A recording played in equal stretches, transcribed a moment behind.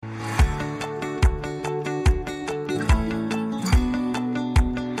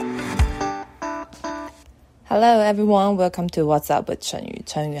Hello everyone, welcome to What's Up with 成语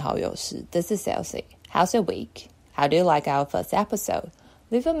成语好有事 This is Elsie. How's your week? How do you like our first episode?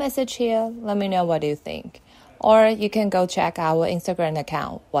 Leave a message here, let me know what you think. Or you can go check our Instagram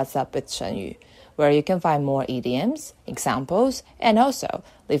account, What's Up with 成语, where you can find more idioms, examples, and also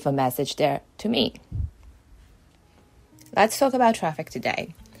leave a message there to me. Let's talk about traffic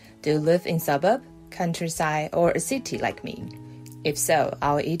today. Do you live in suburb, countryside, or a city like me?If so,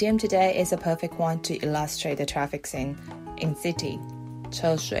 our idiom today is a perfect one to illustrate the traffic scene in city,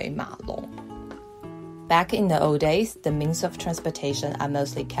 车水马龙. Back in the old days, the means of transportation are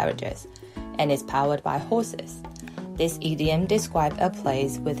mostly carriages, and is powered by horses. This idiom describes a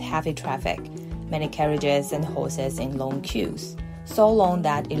place with heavy traffic, many carriages and horses in long queues, so long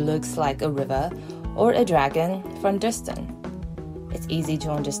that it looks like a river or a dragon from distance. It's easy to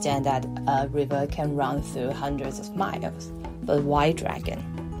understand that a river can run through hundreds of miles.But why dragon?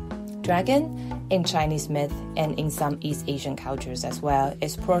 Dragon, in Chinese myth and in some East Asian cultures as well,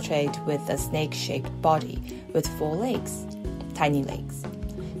 is portrayed with a snake-shaped body with 4 legs, tiny legs.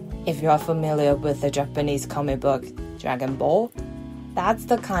 If you are familiar with the Japanese comic book Dragon Ball, that's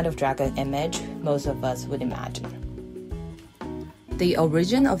the kind of dragon image most of us would imagine. The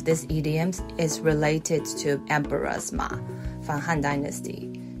origin of this idiom is related to Emperor Ma from Han Dynasty.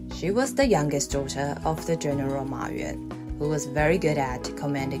 She was the youngest daughter of the General Ma Yuan,who was very good at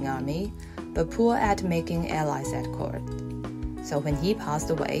commanding army, but poor at making allies at court. So when he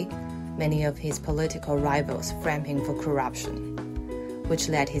passed away, many of his political rivals framed him for corruption, which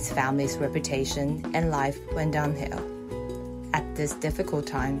led his family's reputation and life went downhill. At this difficult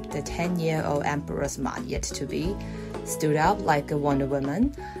time, the 10-year-old Empress Ma yet to be stood up like a Wonder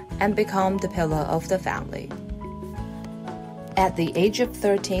Woman and became the pillar of the family. At the age of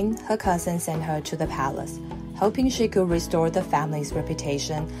 13, her cousin sent her to the palace,hoping she could restore the family's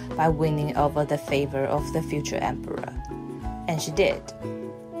reputation by winning over the favor of the future emperor. And she did.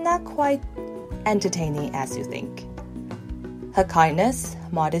 Not quite entertaining as you think. Her kindness,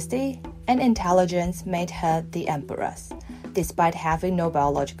 modesty, and intelligence made her the empress, despite having no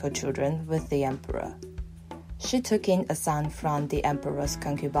biological children with the emperor. She took in a son from the emperor's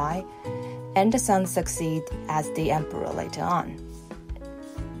concubine, and the son succeeded as the emperor later on.To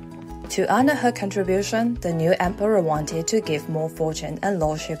honor her contribution, the new emperor wanted to give more fortune and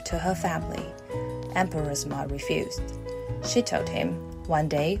lordship to her family. Empress Ma refused. She told him, one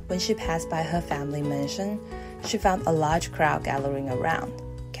day when she passed by her family mansion, she found a large crowd gathering around.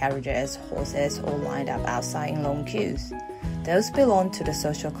 Carriages, horses all lined up outside in long queues. Those belonged to the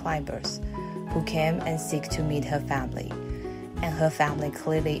social climbers, who came and seek to meet her family. And her family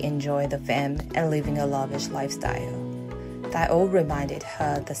clearly enjoyed the fame and living a lavish lifestyle.That all reminded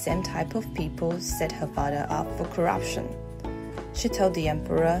her the same type of people set her father up for corruption. She told the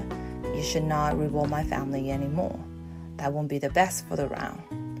emperor, "You should not reward my family anymore. That won't be the best for the realm."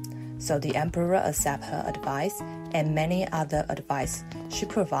 So the emperor accepted her advice and many other advice she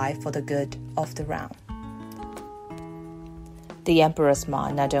provided for the good of the realm. The Empress Ma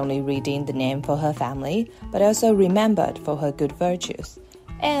not only redeemed the name for her family, but also remembered for her good virtues.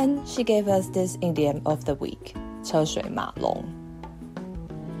 And she gave us this idiom of the week.车水马龙.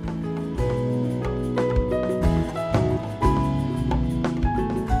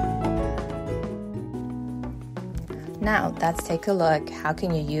 Now let's take a look how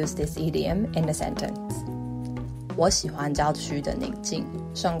can you use this idiom in a sentence. 我喜欢郊区的宁静，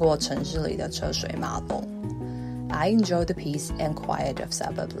胜过城市里的车水马龙。I enjoy the peace and quiet of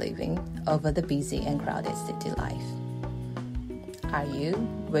suburb living over the busy and crowded city life. Are you?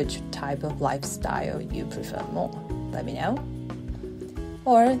 Which type of lifestyle you prefer more? Let me know.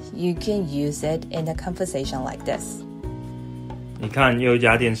 Or you can use it in a conversation like this. 你看，又一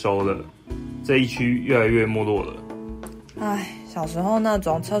家店收了，这一区越来越没落了。唉，小时候那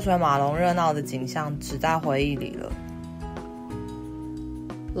种车水马龙热闹的景象只在回忆里了。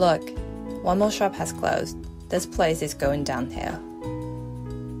Look, one more shop has closed. This place is going downhill.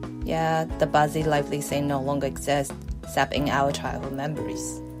 Yeah, the buzzy, lively scene no longer exists.Except in our childhood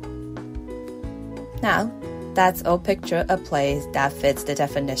memories. Now, let's all picture a place that fits the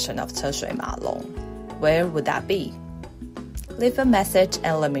definition of 车水马龙. Where would that be? Leave a message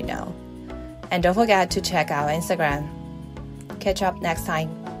and let me know. And don't forget to check our Instagram. Catch up next time.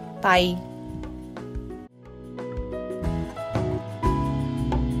 Bye.